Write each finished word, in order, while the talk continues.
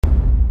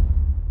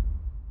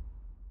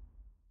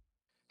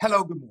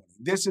Hello, good morning.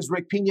 This is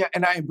Rick Pina,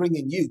 and I am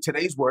bringing you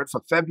today's word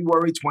for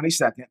February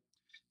 22nd,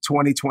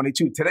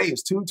 2022. Today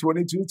is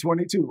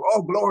 2/22/22.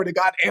 Oh, glory to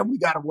God, and we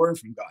got a word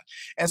from God.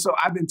 And so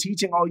I've been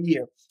teaching all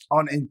year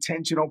on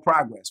intentional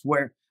progress,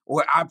 where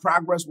our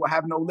progress will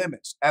have no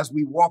limits as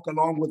we walk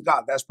along with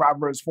God. That's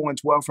Proverbs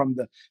 4:12 from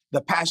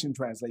the Passion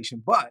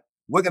Translation. But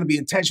we're going to be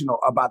intentional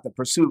about the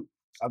pursuit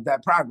of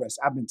that progress.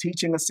 I've been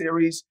teaching a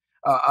series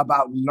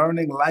about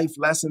learning life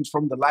lessons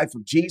from the life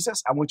of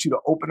Jesus. I want you to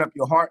open up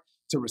your heart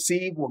to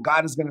receive what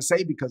God is going to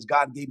say, because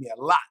God gave me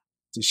a lot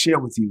to share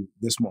with you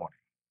this morning.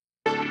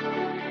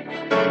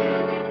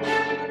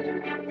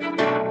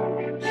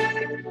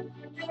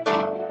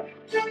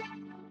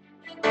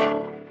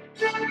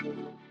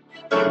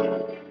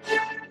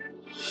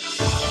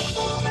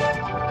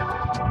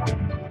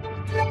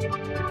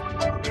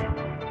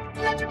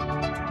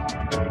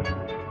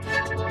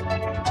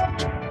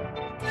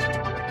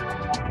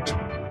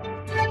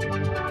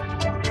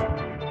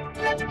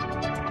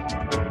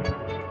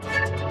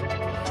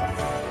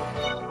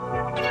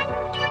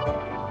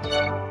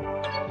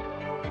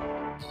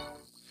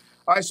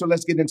 All right, so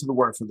let's get into the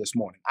word for this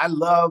morning. I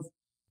love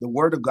the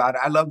word of God.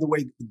 I love the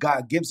way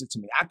God gives it to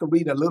me. I could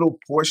read a little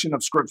portion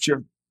of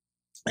scripture,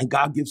 and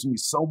God gives me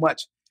so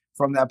much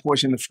from that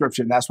portion of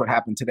scripture, and that's what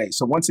happened today.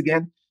 So once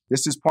again,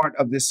 this is part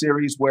of this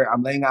series where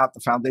I'm laying out the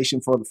foundation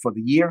for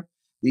the year.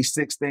 These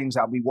 6 things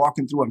I'll be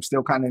walking through. I'm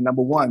still kind of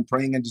number 1,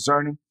 praying and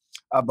discerning.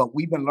 But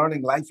we've been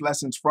learning life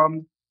lessons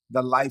from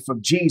the life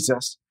of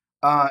Jesus.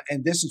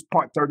 And this is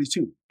part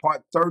 32.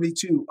 Part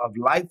 32 of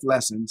life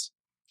lessons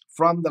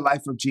from the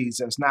life of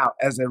Jesus. Now,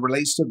 as it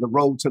relates to the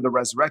road to the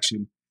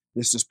resurrection,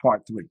 this is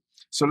part 3.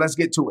 So let's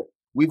get to it.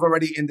 We've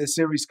already in this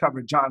series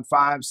covered John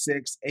 5,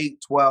 6, 8,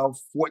 12,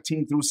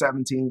 14 through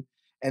 17.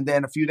 And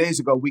then a few days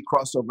ago, we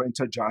crossed over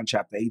into John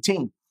chapter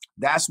 18.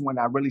 That's when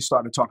I really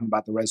started talking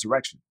about the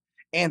resurrection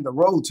and the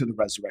road to the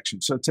resurrection.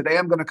 So today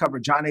I'm going to cover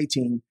John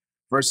 18,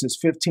 verses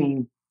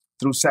 15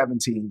 through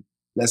 17.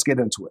 Let's get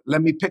into it.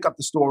 Let me pick up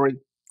the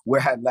story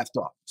where I had left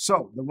off.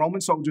 So the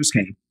Roman soldiers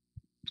came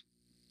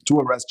to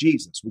arrest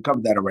Jesus. We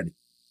covered that already.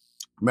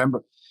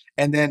 Remember?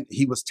 And then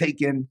he was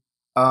taken,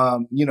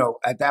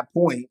 at that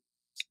point,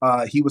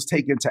 he was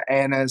taken to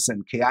Annas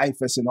and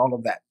Caiaphas and all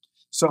of that.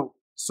 So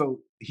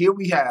here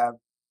we have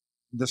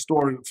the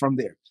story from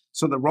there.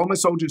 So the Roman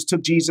soldiers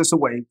took Jesus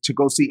away to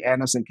go see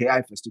Annas and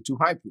Caiaphas, the 2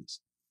 high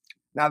priests.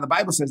 Now the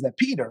Bible says that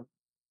Peter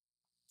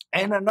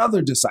and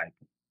another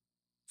disciple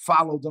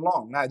followed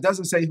along. Now it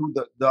doesn't say who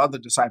the other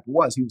disciple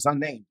was. He was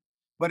unnamed.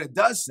 But it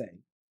does say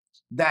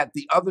that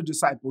the other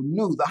disciple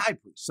knew the high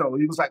priest. So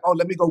he was like, oh,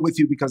 let me go with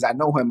you because I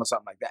know him or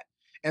something like that.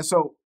 And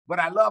so, but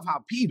I love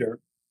how Peter,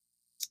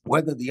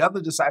 whether the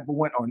other disciple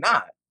went or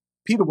not,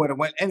 Peter would have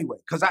went anyway.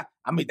 Because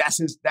I mean, that's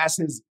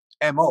his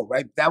MO,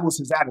 right? That was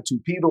his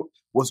attitude. Peter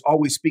was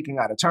always speaking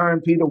out of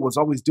turn. Peter was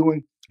always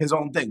doing his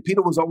own thing.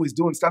 Peter was always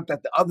doing stuff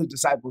that the other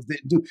disciples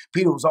didn't do.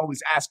 Peter was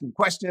always asking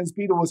questions.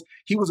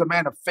 He was a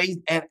man of faith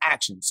and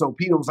action. So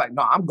Peter was like,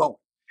 no, I'm going.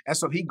 And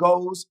so he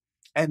goes,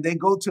 and they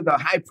go to the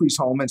high priest's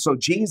home. And so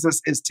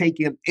Jesus is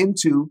taken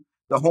into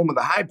the home of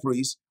the high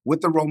priest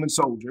with the Roman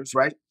soldiers,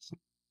 right?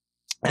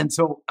 And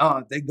so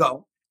they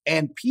go,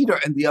 and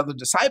Peter and the other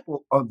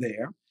disciple are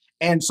there.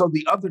 And so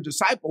the other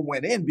disciple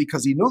went in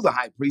because he knew the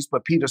high priest,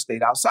 but Peter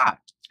stayed outside.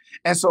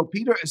 And so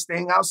Peter is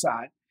staying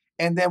outside.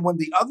 And then when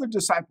the other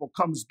disciple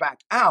comes back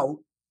out,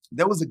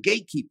 there was a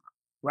gatekeeper,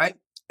 right?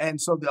 And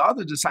so the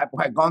other disciple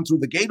had gone through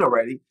the gate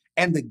already,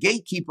 and the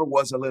gatekeeper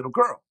was a little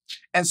girl.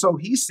 And so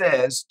he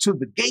says to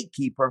the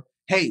gatekeeper,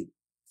 hey,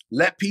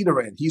 let Peter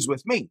in. He's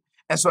with me.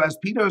 And so as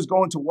Peter is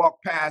going to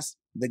walk past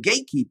the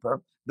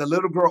gatekeeper, the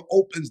little girl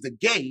opens the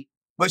gate,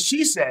 but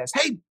she says,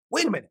 hey,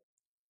 wait a minute.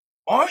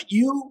 Aren't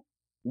you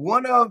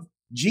one of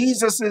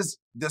Jesus's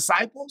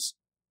disciples?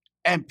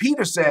 And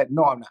Peter said,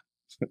 no, I'm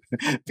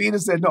not. Peter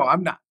said, no,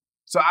 I'm not.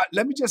 So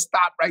let me just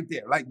stop right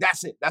there. Like,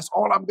 that's it. That's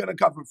all I'm going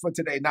to cover for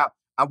today. Now,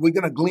 we're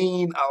going to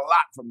glean a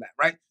lot from that,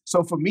 right?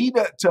 So for me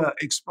to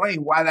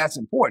explain why that's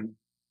important,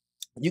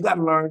 you got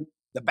to learn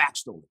the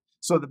backstory.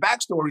 So the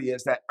backstory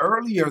is that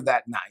earlier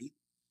that night,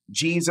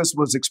 Jesus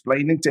was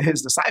explaining to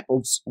his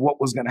disciples what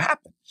was going to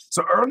happen.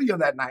 So earlier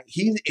that night,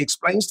 he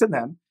explains to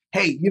them,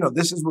 hey,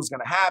 this is what's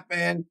going to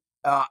happen.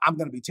 I'm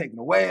going to be taken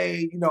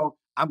away.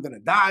 I'm going to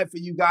die for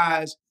you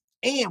guys.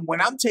 And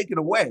when I'm taken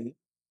away,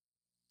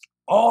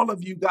 all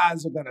of you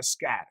guys are going to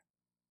scatter.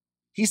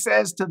 He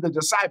says to the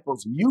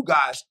disciples, you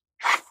guys,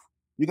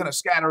 you're going to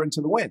scatter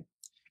into the wind.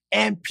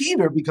 And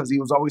Peter, because he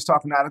was always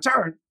talking out of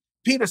turn,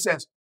 Peter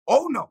says,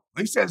 oh no.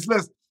 He says,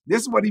 listen,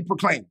 this is what he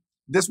proclaimed.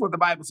 This is what the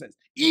Bible says.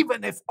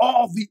 Even if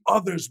all the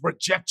others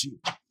reject you,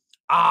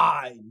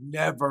 I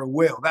never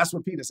will. That's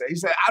what Peter said. He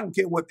said, I don't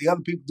care what the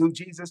other people do,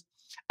 Jesus.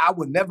 I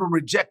will never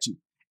reject you.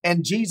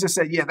 And Jesus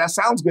said, yeah, that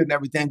sounds good and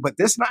everything. But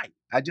this night,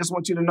 I just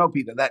want you to know,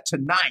 Peter, that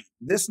tonight,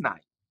 this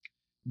night,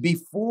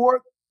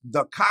 before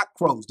the cock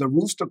crows, the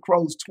rooster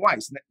crows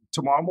twice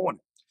tomorrow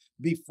morning,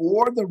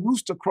 before the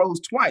rooster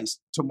crows twice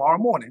tomorrow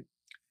morning,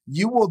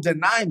 you will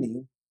deny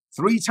me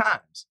 3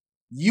 times.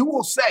 You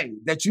will say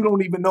that you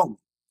don't even know me.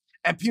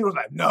 And Peter was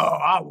like, no,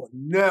 I will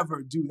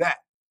never do that.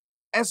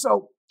 And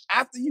so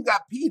after you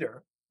got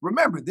Peter,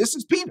 remember, this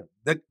is Peter,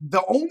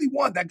 the only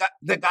one that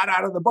got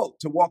out of the boat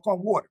to walk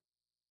on water.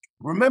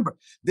 Remember,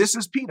 this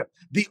is Peter,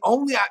 the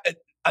only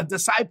a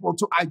disciple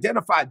to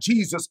identify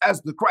Jesus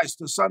as the Christ,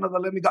 the Son of the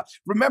living God.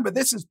 Remember,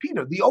 this is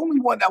Peter, the only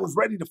one that was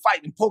ready to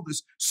fight and pull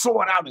this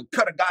sword out and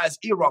cut a guy's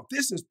ear off.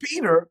 This is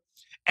Peter,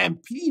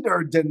 and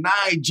Peter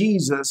denied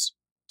Jesus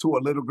to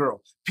a little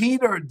girl.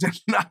 Peter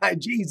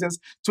denied Jesus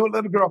to a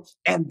little girl,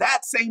 and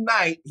that same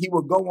night, he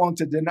would go on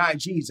to deny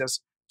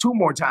Jesus 2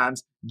 more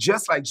times,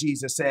 just like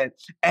Jesus said.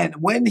 And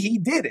when he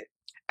did it,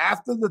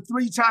 after the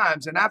 3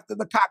 times and after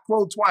the cock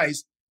crowed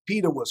twice,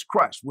 Peter was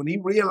crushed. When he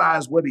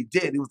realized what he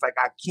did, he was like,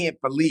 I can't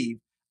believe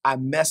I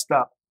messed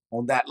up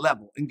on that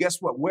level. And guess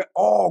what? We're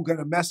all going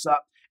to mess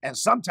up. And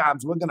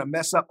sometimes we're going to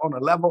mess up on a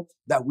level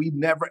that we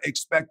never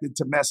expected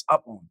to mess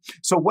up on.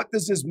 So what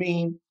does this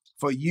mean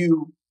for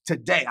you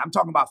today? I'm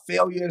talking about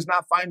failure is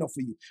not final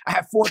for you. I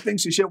have 4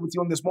 things to share with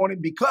you on this morning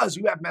because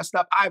you have messed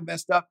up, I've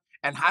messed up.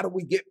 And how do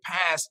we get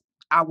past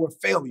our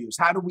failures?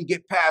 How do we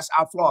get past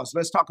our flaws?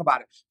 Let's talk about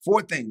it.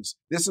 4 things.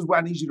 This is where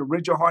I need you to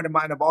rid your heart and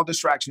mind of all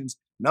distractions.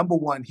 Number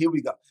 1, here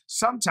we go.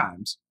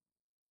 Sometimes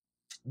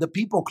the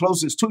people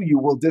closest to you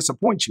will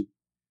disappoint you,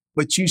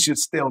 but you should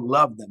still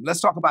love them. Let's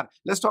talk about it.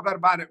 Let's talk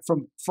about it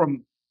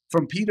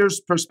from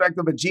Peter's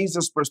perspective and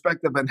Jesus'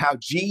 perspective and how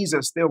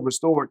Jesus still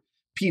restored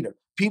Peter.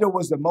 Peter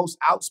was the most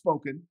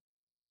outspoken,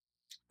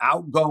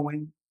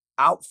 outgoing,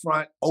 out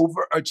front,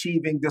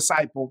 overachieving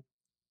disciple,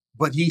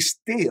 but he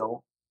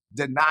still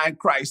denied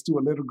Christ to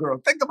a little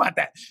girl. Think about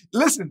that.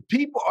 Listen,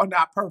 people are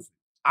not perfect.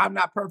 I'm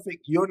not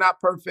perfect. You're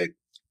not perfect.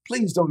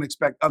 Please don't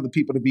expect other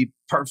people to be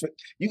perfect.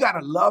 You got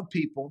to love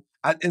people.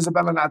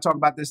 Isabella and I talk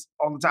about this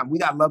all the time. We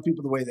got to love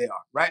people the way they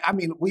are, right? I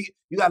mean,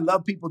 you got to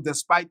love people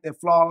despite their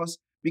flaws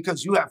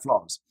because you have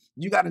flaws.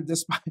 You got to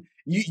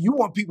you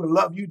want people to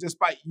love you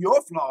despite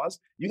your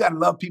flaws. You got to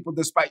love people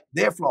despite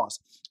their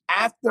flaws.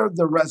 After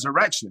the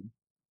resurrection,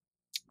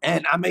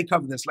 and I may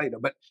cover this later,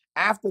 but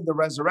after the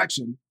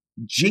resurrection,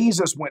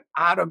 Jesus went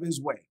out of his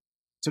way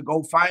to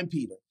go find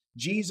Peter.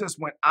 Jesus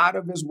went out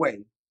of his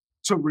way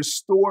to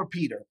restore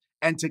Peter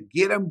and to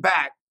get him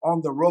back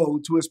on the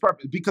road to his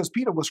purpose because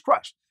Peter was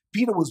crushed.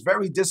 Peter was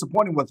very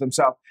disappointed with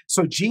himself.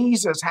 So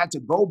Jesus had to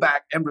go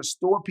back and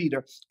restore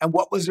Peter. And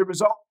what was the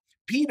result?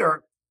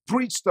 Peter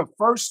preached the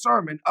first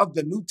sermon of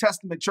the New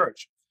Testament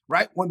church,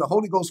 right? When the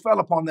Holy Ghost fell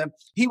upon them,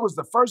 he was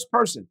the first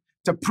person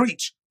to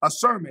preach a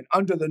sermon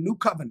under the new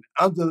covenant,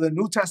 under the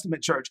New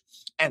Testament church,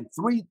 and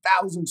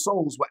 3,000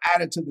 souls were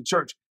added to the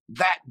church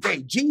that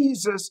day.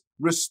 Jesus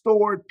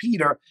restored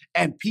Peter,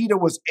 and Peter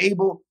was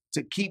able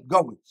to keep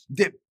going.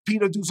 Did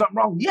Peter do something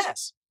wrong?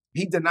 Yes.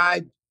 He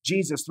denied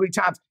Jesus 3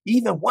 times,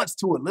 even once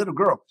to a little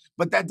girl.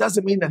 But that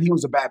doesn't mean that he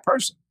was a bad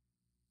person.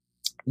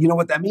 You know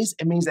what that means?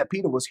 It means that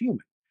Peter was human.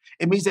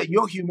 It means that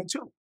you're human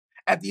too.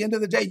 At the end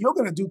of the day, you're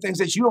going to do things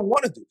that you don't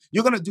want to do.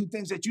 You're going to do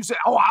things that you say,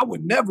 oh, I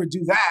would never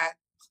do that.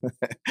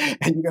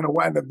 And you're going to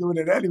wind up doing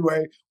it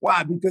anyway.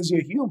 Why? Because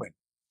you're human.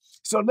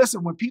 So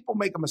listen, when people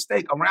make a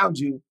mistake around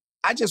you,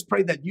 I just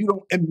pray that you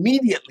don't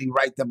immediately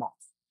write them off.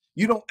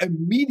 You don't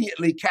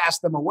immediately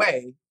cast them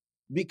away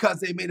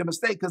because they made a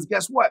mistake. Because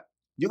guess what?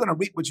 You're going to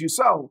reap what you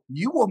sow.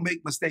 You will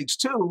make mistakes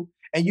too.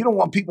 And you don't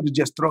want people to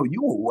just throw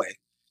you away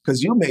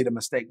because you made a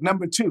mistake.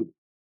 Number 2,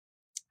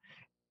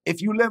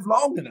 if you live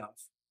long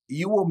enough,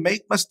 you will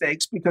make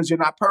mistakes because you're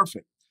not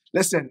perfect.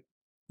 Listen,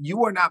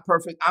 you are not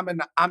perfect.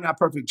 I'm not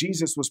perfect.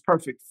 Jesus was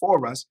perfect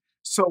for us.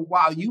 So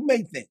while you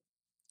may think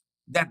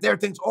that there are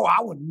things, oh,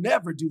 I would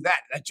never do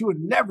that you would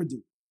never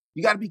do.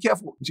 You got to be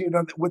careful,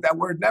 with that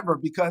word never,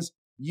 because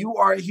you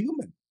are a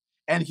human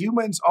and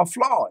humans are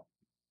flawed.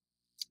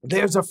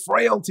 There's a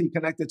frailty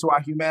connected to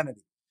our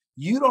humanity.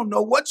 You don't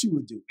know what you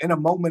would do in a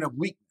moment of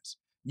weakness.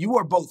 You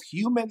are both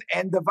human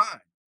and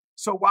divine.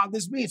 So while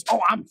this means,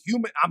 oh, I'm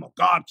human, I'm a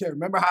God carrier.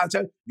 Remember how I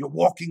tell you, you're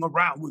walking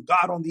around with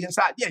God on the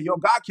inside. Yeah, you're a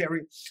God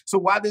carrier. So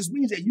while this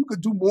means that you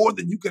could do more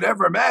than you could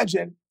ever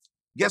imagine,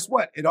 guess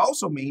what? It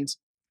also means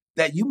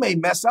that you may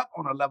mess up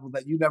on a level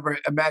that you never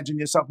imagined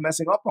yourself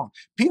messing up on.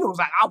 Peter was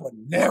like, I would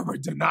never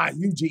deny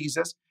you,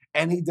 Jesus.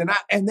 And he denied.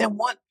 And then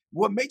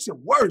what makes it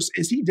worse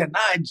is he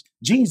denied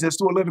Jesus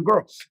to a little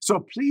girl.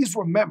 So please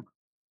remember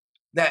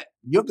that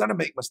you're going to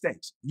make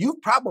mistakes.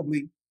 You've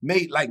probably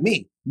made, like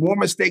me, more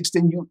mistakes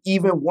than you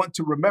even want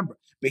to remember.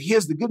 But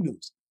here's the good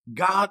news.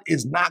 God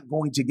is not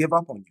going to give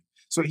up on you.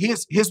 So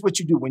here's what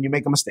you do when you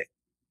make a mistake.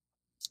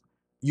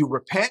 You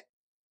repent.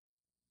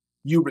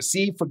 You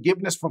receive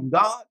forgiveness from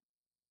God.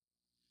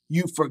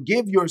 You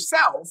forgive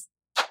yourself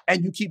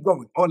and you keep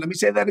going. Oh, let me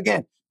say that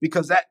again,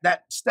 because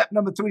that step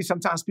number 3,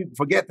 sometimes people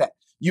forget that.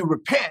 You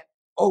repent.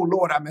 Oh,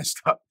 Lord, I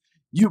messed up.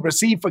 You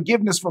receive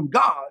forgiveness from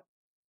God,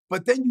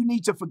 but then you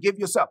need to forgive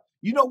yourself.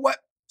 You know what?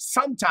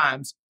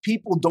 Sometimes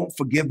people don't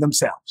forgive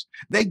themselves.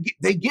 They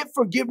get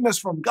forgiveness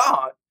from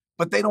God,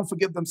 but they don't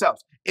forgive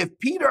themselves. If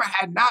Peter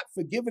had not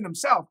forgiven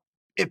himself,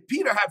 if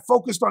Peter had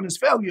focused on his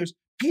failures,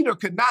 Peter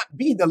could not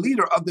be the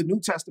leader of the New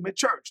Testament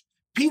church.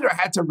 Peter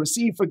had to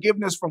receive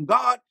forgiveness from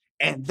God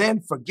and then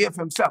forgive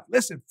himself.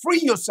 Listen,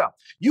 free yourself.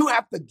 You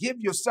have to give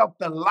yourself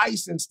the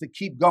license to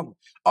keep going.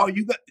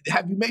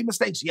 Have you made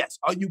mistakes? Yes.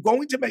 Are you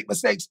going to make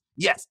mistakes?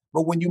 Yes.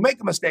 But when you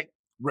make a mistake,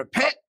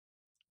 repent,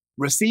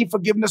 receive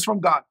forgiveness from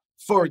God,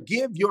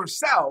 forgive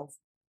yourself,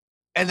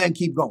 and then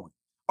keep going.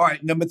 All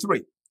right, number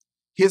 3.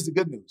 Here's the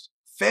good news.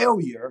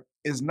 Failure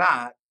is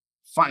not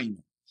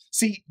final.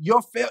 See,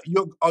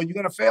 are you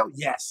going to fail?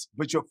 Yes,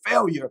 but your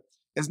failure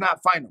is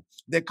not final.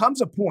 There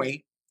comes a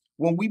point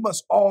when we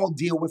must all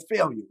deal with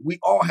failure. We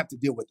all have to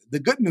deal with it. The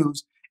good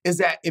news is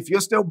that if you're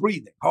still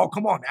breathing, oh,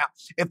 come on now.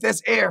 If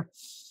there's air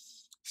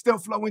still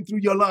flowing through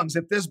your lungs,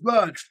 if there's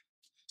blood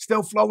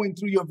still flowing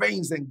through your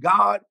veins, then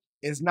God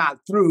is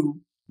not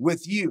through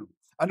with you.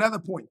 Another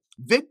point,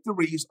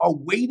 victories are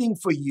waiting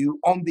for you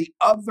on the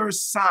other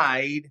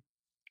side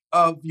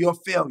of your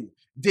failure.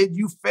 Did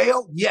you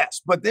fail?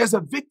 Yes, but there's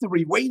a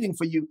victory waiting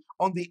for you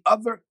on the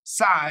other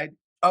side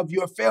of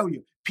your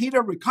failure.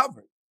 Peter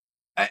recovered.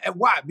 And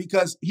why?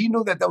 Because he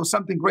knew that there was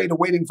something greater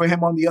waiting for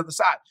him on the other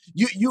side.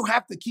 You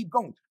have to keep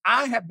going.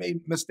 I have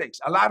made mistakes,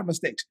 a lot of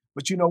mistakes,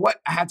 but you know what?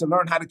 I had to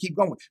learn how to keep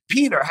going.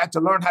 Peter had to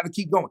learn how to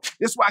keep going.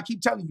 This is why I keep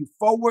telling you,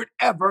 forward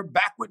ever,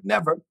 backward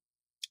never.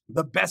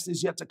 The best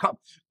is yet to come.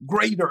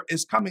 Greater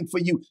is coming for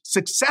you.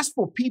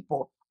 Successful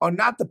people are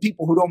not the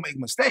people who don't make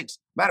mistakes.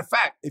 Matter of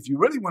fact, if you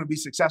really want to be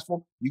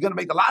successful, you're going to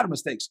make a lot of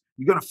mistakes.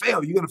 You're going to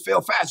fail. You're going to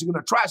fail fast. You're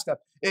going to try stuff.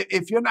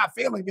 If you're not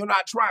failing, you're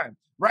not trying,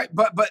 right?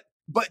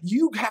 But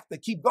you have to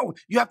keep going.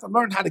 You have to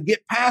learn how to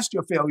get past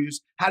your failures,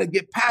 how to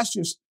get past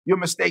your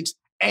mistakes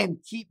and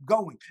keep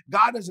going.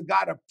 God is a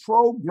God of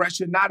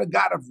progression, not a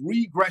God of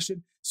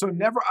regression. So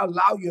never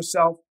allow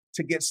yourself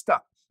to get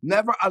stuck.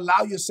 Never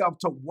allow yourself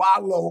to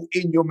wallow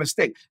in your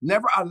mistake.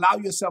 Never allow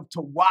yourself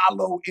to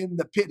wallow in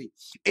the pity.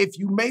 If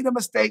you made a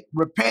mistake,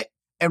 repent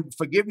and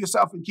forgive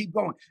yourself and keep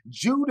going.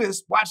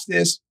 Judas, watch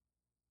this.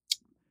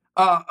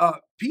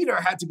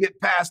 Peter had to get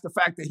past the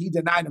fact that he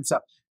denied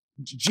himself.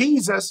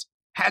 Jesus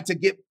had to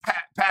get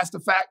past the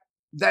fact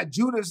that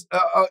Judas,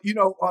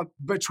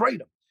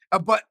 betrayed him.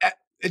 But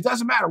it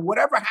doesn't matter.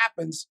 Whatever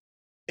happens,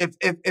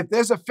 if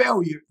there's a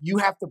failure, you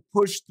have to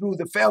push through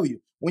the failure.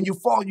 When you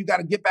fall, you got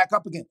to get back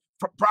up again.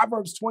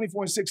 Proverbs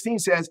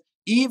 24:16 says,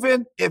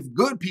 even if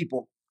good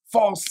people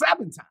fall 7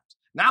 times,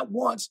 not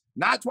once,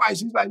 not twice.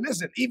 He's like,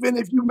 listen, even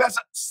if you mess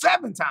up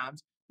 7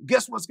 times,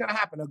 guess what's going to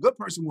happen? A good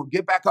person will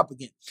get back up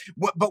again.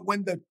 But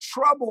when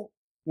trouble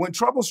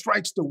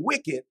strikes the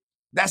wicked,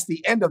 that's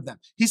the end of them.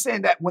 He's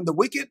saying that when the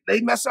wicked,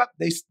 they mess up,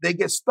 they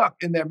get stuck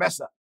in their mess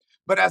up.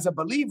 But as a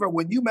believer,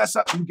 when you mess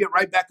up, you get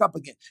right back up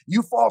again.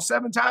 You fall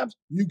 7 times,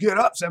 you get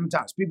up 7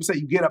 times. People say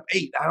you get up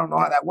 8. I don't know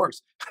how that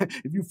works.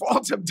 If you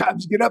fall 7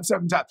 times, you get up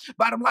 7 times.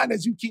 Bottom line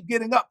is you keep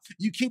getting up.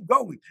 You keep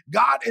going.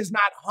 God is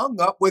not hung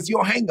up with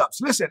your hang-ups.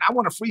 Listen, I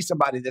want to free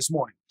somebody this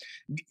morning.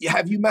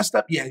 Have you messed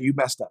up? Yeah, you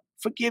messed up.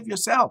 Forgive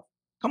yourself.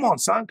 Come on,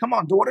 son. Come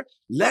on, daughter.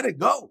 Let it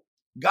go.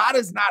 God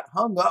is not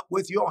hung up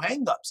with your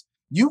hang-ups.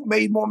 You've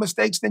made more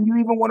mistakes than you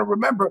even want to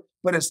remember,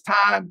 but it's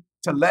time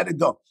to let it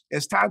go.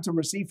 It's time to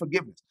receive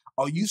forgiveness.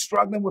 Are you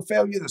struggling with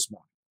failure this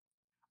morning?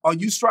 Are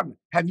you struggling?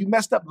 Have you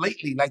messed up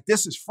lately? Like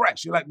this is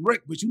fresh. You're like,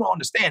 Rick, but you don't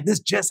understand. This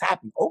just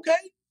happened.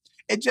 Okay,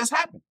 it just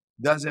happened.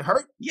 Does it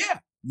hurt? Yeah,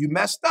 you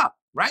messed up,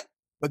 right?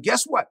 But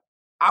guess what?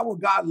 Our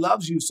God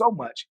loves you so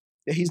much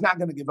that he's not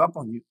going to give up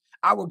on you.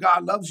 Our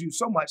God loves you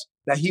so much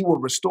that he will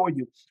restore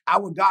you.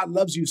 Our God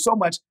loves you so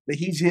much that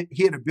he's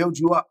here to build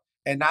you up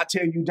and not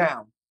tear you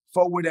down.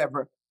 Forward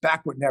ever,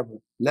 backward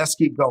never. Let's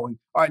keep going.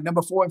 All right,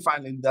 number 4, and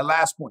finally, the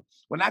last point.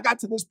 When I got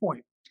to this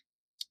point,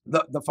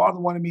 the Father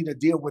wanted me to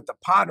deal with the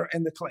potter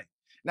and the clay.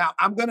 Now,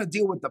 I'm going to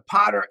deal with the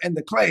potter and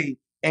the clay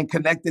and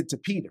connect it to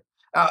Peter.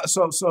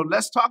 So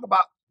let's talk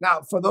about,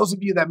 now, for those of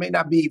you that may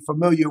not be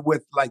familiar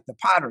with like the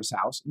potter's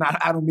house,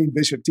 I don't mean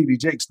Bishop T.D.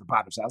 Jakes, the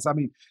potter's house. I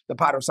mean the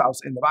potter's house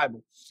in the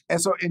Bible. And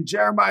so in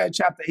Jeremiah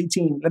chapter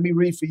 18, let me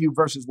read for you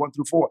verses 1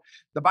 through 4.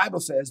 The Bible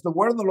says, the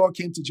word of the Lord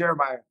came to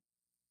Jeremiah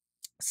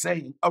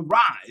saying,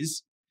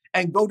 arise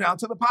and go down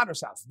to the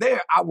potter's house.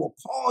 There I will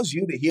cause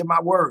you to hear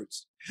my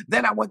words.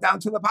 Then I went down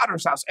to the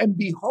potter's house, and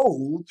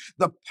behold,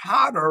 the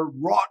potter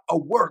wrought a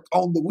work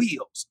on the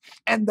wheels,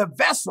 and the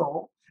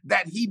vessel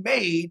that he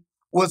made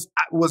was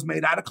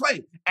made out of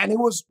clay, and it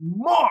was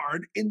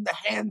marred in the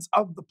hands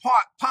of the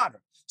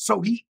potter.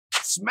 So he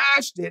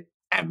smashed it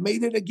and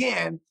made it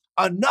again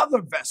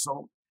another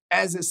vessel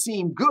as it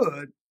seemed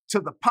good to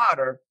the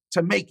potter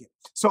to make it.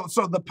 So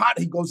the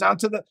potter, he goes down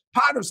to the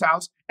potter's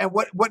house, and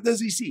what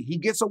does he see? He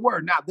gets a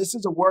word. Now, this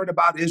is a word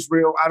about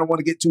Israel. I don't want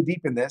to get too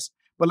deep in this,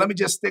 but let me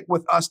just stick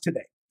with us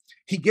today.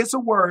 He gets a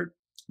word,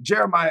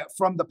 Jeremiah,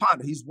 from the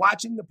potter. He's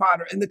watching the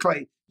potter in the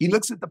clay. He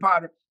looks at the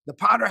potter. The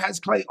potter has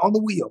clay on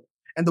the wheel,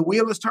 and the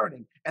wheel is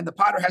turning, and the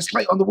potter has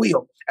clay on the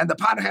wheel, and the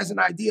potter has an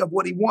idea of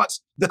what he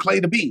wants the clay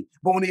to be.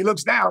 But when he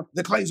looks down,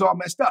 the clay's all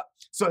messed up.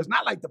 So it's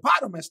not like the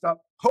potter messed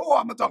up. Oh,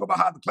 I'm going to talk about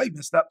how the clay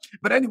messed up.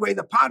 But anyway,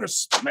 the potter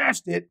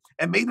smashed it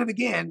and made it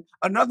again,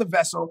 another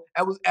vessel,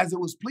 as it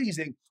was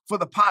pleasing for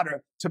the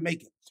potter to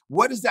make it.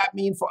 What does that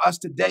mean for us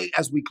today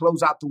as we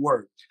close out the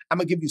word? I'm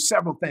going to give you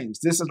several things.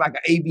 This is like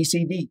an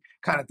ABCD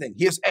kind of thing.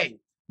 Here's A.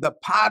 The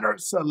potter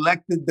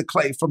selected the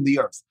clay from the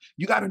earth.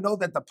 You got to know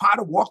that the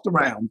potter walked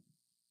around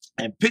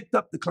and picked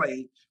up the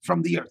clay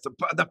from the earth.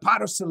 The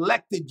potter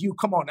selected you,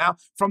 come on now,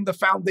 from the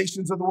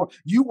foundations of the world.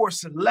 You were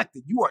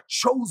selected. You are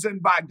chosen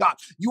by God.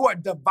 You are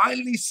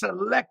divinely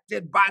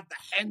selected by the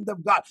hand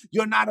of God.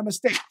 You're not a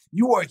mistake.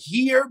 You are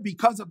here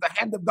because of the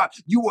hand of God.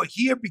 You are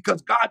here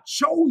because God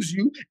chose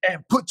you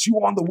and put you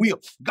on the wheel.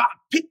 God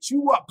picked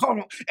you up, come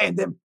on, and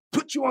then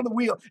put you on the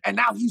wheel, and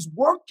now he's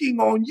working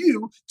on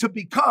you to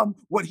become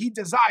what he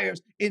desires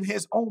in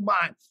his own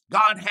mind.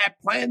 God had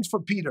plans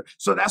for Peter.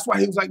 So that's why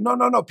he was like,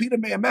 no, Peter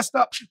may have messed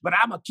up, but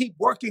I'm going to keep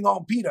working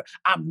on Peter.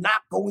 I'm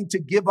not going to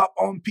give up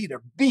on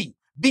Peter.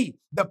 The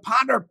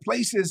potter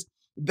places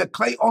the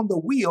clay on the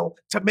wheel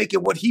to make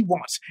it what he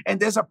wants. And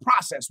there's a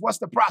process. What's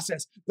the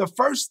process? The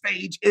first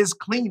stage is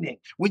cleaning.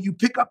 When you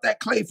pick up that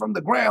clay from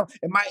the ground,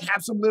 it might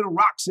have some little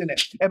rocks in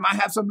it. It might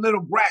have some little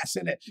grass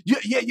in it.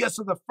 Yeah.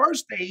 So the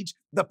first stage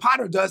the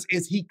potter does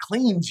is he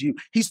cleans you.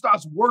 He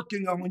starts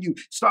working on you,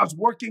 starts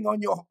working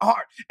on your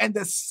heart. And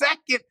the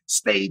second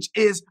stage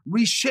is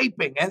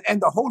reshaping.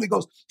 And the Holy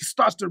Ghost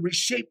starts to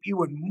reshape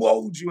you and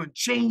mold you and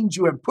change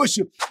you and push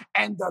you.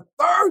 And the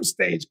third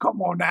stage,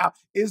 come on now,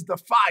 is the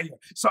fire.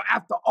 So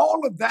after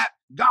all of that,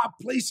 God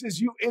places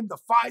you in the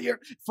fire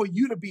for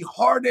you to be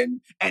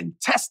hardened and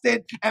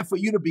tested and for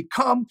you to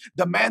become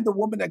the man, the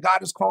woman that God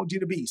has called you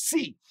to be.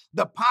 See,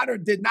 the potter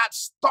did not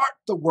start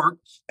the work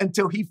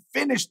until he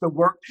finished the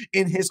work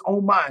in his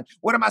own mind.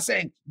 What am I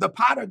saying? The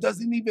potter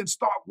doesn't even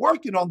start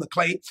working on the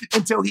clay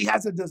until he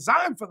has a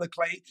design for the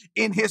clay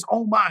in his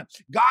own mind.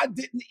 God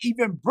didn't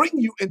even bring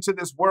you into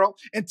this world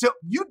until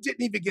you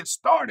didn't even get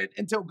started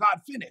until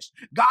God finished.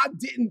 God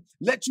didn't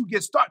let you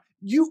get started.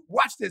 You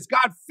watch this.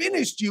 God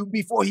finished you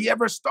before he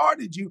ever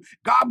started you.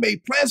 God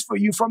made plans for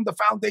you from the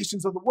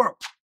foundations of the world.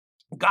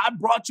 God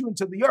brought you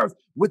into the earth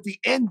with the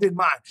end in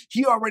mind.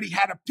 He already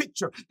had a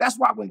picture. That's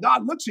why when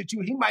God looks at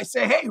you, he might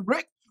say, hey,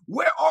 Rick,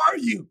 where are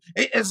you?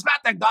 It's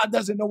not that God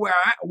doesn't know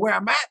where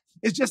I'm at.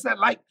 It's just that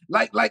like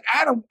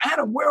Adam,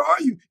 where are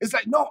you? It's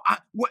like, no,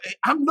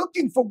 I'm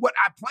looking for what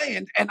I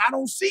planned and I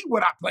don't see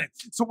what I planned.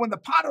 So when the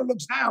potter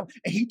looks down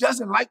and he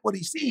doesn't like what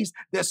he sees,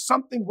 there's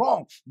something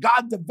wrong.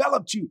 God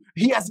developed you.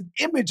 He has an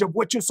image of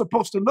what you're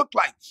supposed to look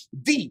like.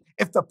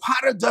 If the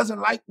potter doesn't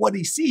like what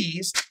he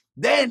sees,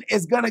 then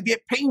it's going to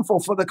get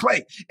painful for the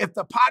clay. If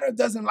the potter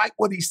doesn't like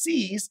what he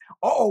sees,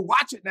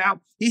 watch it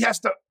now. He has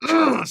to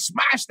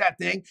smash that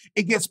thing.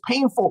 It gets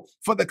painful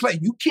for the clay.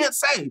 You can't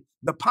say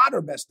the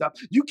potter messed up.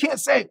 You can't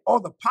say,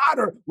 the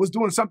potter was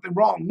doing something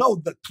wrong.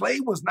 No, the clay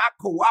was not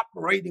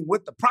cooperating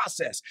with the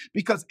process,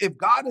 because if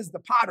God is the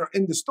potter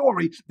in the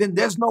story, then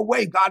there's no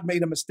way God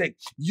made a mistake.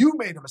 You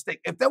made a mistake.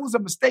 If there was a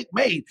mistake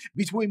made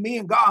between me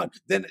and God,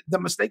 then the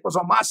mistake was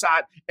on my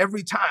side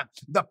every time.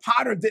 The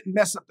potter didn't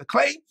mess up the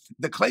clay.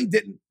 The clay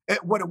didn't.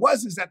 What it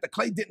was is that the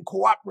clay didn't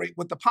cooperate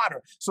with the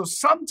potter. So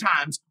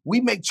sometimes we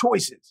make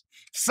choices.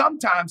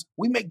 Sometimes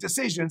we make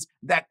decisions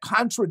that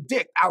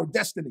contradict our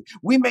destiny.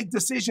 We make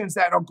decisions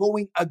that are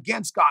going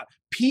against God.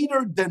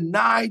 Peter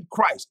denied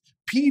Christ.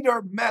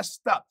 Peter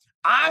messed up.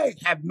 I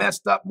have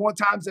messed up more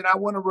times than I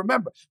want to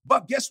remember.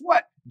 But guess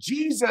what?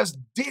 Jesus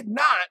did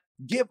not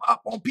give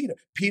up on Peter.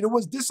 Peter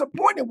was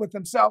disappointed with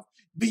himself,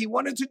 but he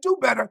wanted to do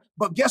better.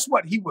 But guess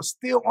what? He was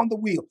still on the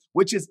wheel,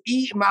 which is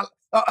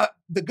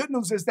the good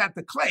news is that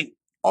the clay,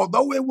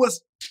 although it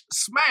was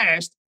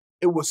smashed,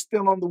 it was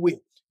still on the wheel.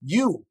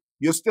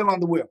 You're still on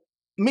the wheel.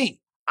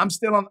 Me, I'm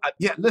still on.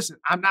 Listen,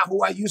 I'm not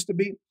who I used to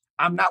be.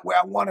 I'm not where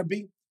I want to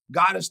be.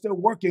 God is still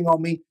working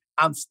on me.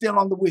 I'm still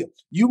on the wheel.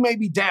 You may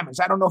be damaged.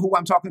 I don't know who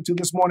I'm talking to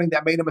this morning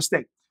that made a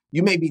mistake.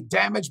 You may be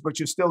damaged, but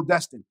you're still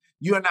destined.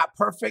 You're not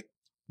perfect.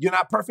 You're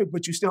not perfect,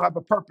 but you still have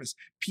a purpose.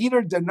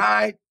 Peter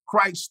denied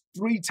Christ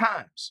 3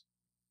 times,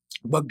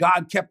 but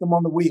God kept him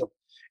on the wheel.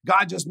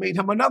 God just made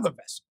him another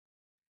vessel,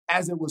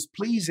 as it was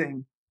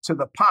pleasing to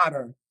the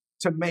potter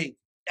to make.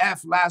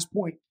 Last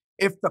point,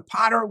 if the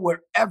potter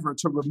were ever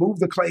to remove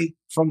the clay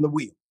from the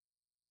wheel,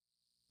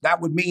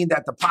 that would mean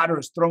that the potter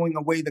is throwing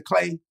away the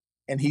clay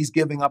and he's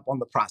giving up on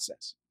the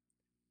process.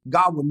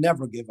 God will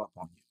never give up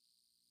on you.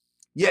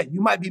 Yeah, you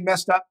might be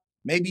messed up.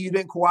 Maybe you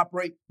didn't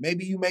cooperate.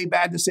 Maybe you made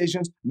bad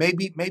decisions.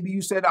 Maybe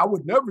you said, I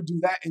would never do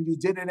that, and you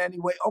did it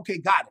anyway. Okay,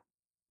 got it.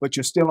 But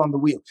you're still on the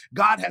wheel.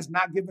 God has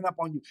not given up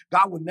on you.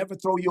 God will never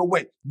throw you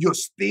away. You're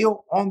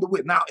still on the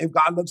wheel. Now, if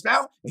God looks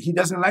down and he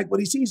doesn't like what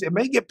he sees, it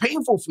may get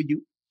painful for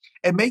you.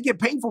 It may get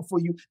painful for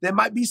you. There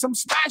might be some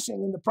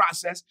smashing in the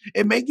process.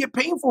 It may get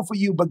painful for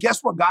you, but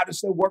guess what? God is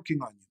still working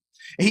on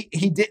you.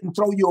 He didn't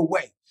throw you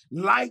away.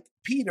 Like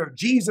Peter,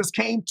 Jesus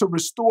came to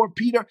restore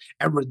Peter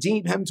and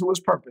redeem him to his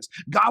purpose.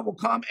 God will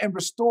come and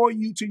restore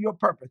you to your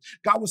purpose.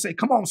 God will say,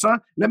 come on, son,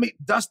 let me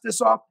dust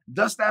this off,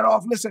 dust that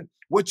off. Listen,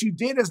 what you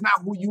did is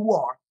not who you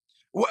are.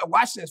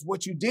 Watch this.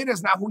 What you did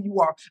is not who you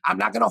are. I'm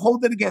not going to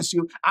hold it against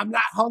you. I'm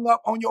not hung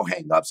up on your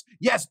hangups.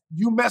 Yes,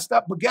 you messed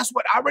up, but guess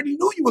what? I already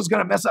knew you was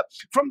going to mess up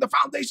from the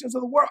foundations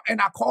of the world,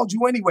 and I called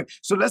you anyway.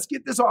 So let's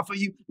get this off of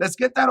you. Let's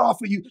get that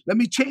off of you. Let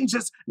me change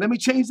this. Let me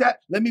change that.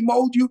 Let me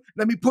mold you.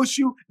 Let me push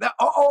you.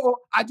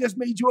 I just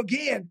made you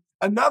again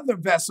another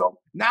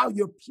vessel. Now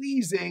you're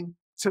pleasing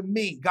to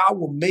me. God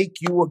will make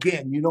you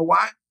again. You know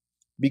why?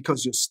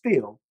 Because you're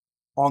still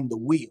on the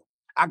wheel.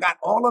 I got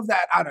all of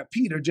that out of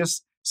Peter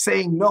just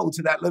saying no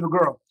to that little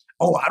girl.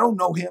 Oh, I don't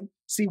know him.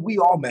 See, we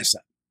all mess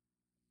up.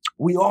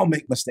 We all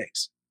make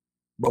mistakes,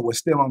 but we're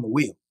still on the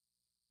wheel.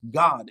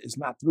 God is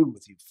not through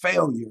with you.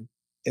 Failure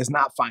is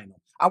not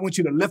final. I want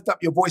you to lift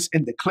up your voice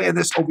and declare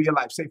this over your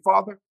life. Say,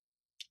 Father,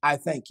 I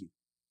thank you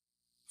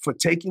for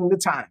taking the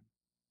time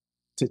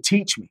to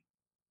teach me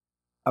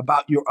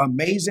about your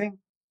amazing,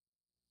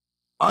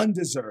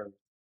 undeserved,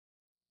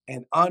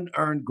 and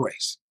unearned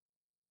grace.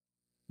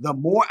 The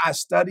more I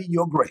study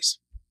your grace,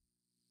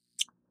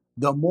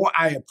 the more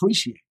I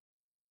appreciate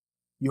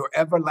your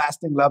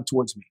everlasting love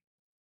towards me.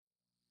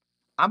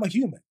 I'm a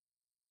human.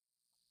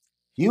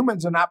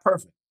 Humans are not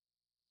perfect.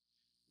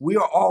 We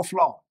are all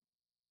flawed.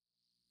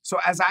 So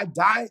as I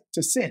die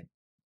to sin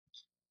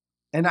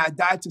and I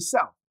die to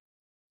self,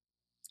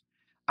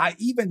 I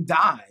even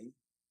die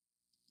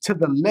to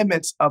the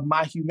limits of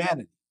my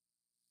humanity.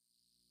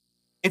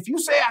 If you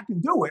say I can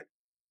do it,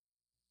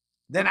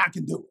 then I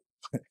can do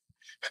it,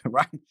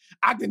 right?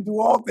 I can do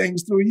all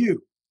things through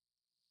you.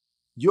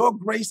 Your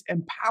grace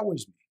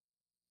empowers me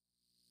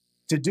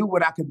to do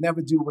what I could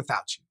never do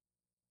without you.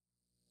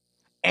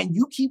 And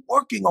you keep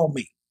working on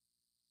me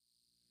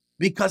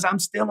because I'm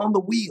still on the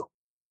wheel.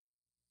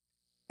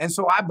 And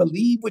so I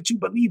believe what you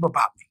believe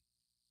about me.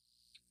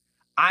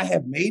 I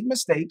have made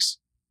mistakes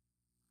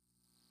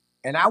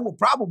and I will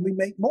probably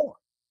make more.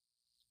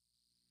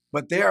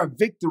 But there are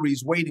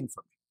victories waiting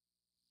for me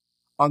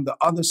on the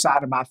other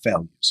side of my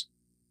failures.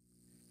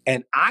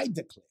 And I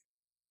declare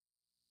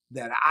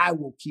that I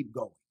will keep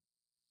going.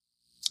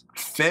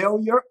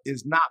 Failure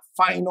is not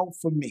final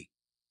for me.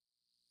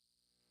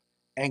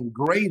 And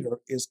greater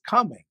is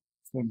coming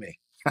for me.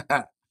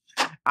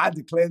 I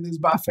declare this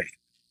by faith.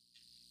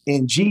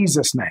 In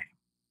Jesus' name,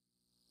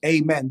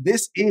 amen.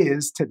 This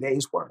is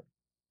today's word.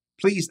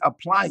 Please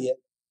apply it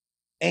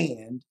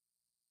and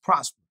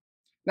prosper.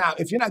 Now,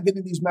 if you're not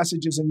getting these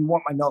messages and you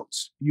want my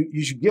notes,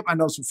 you should get my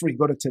notes for free.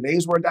 Go to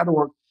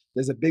todaysword.org.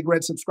 There's a big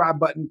red subscribe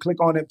button.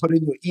 Click on it, put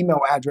in your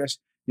email address.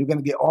 You're going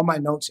to get all my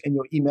notes in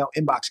your email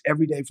inbox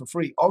every day for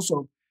free.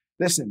 Also,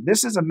 listen,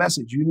 this is a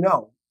message,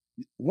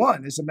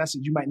 one, it's a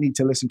message you might need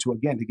to listen to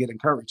again to get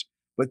encouraged.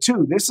 But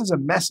two, this is a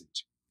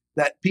message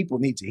that people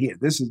need to hear.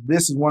 This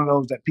is one of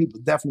those that people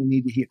definitely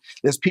need to hear.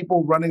 There's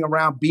people running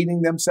around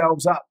beating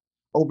themselves up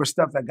over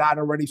stuff that God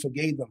already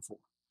forgave them for.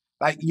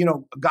 Like,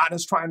 God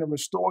is trying to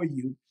restore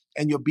you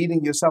and you're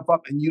beating yourself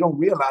up and you don't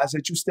realize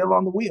that you're still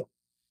on the wheel.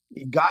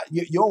 God,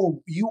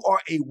 you are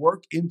a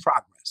work in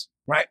progress,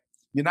 right?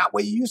 You're not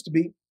where you used to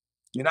be.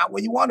 You're not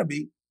where you want to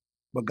be,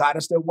 but God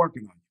is still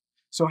working on you.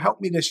 So help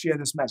me to share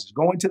this message.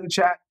 Go into the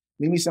chat,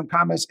 leave me some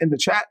comments in the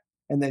chat,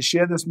 and then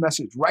share this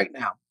message right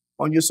now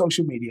on your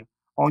social media,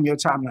 on your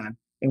timeline,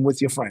 and with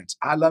your friends.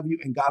 I love you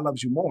and God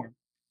loves you more.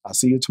 I'll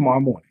see you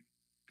tomorrow morning.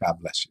 God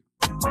bless you.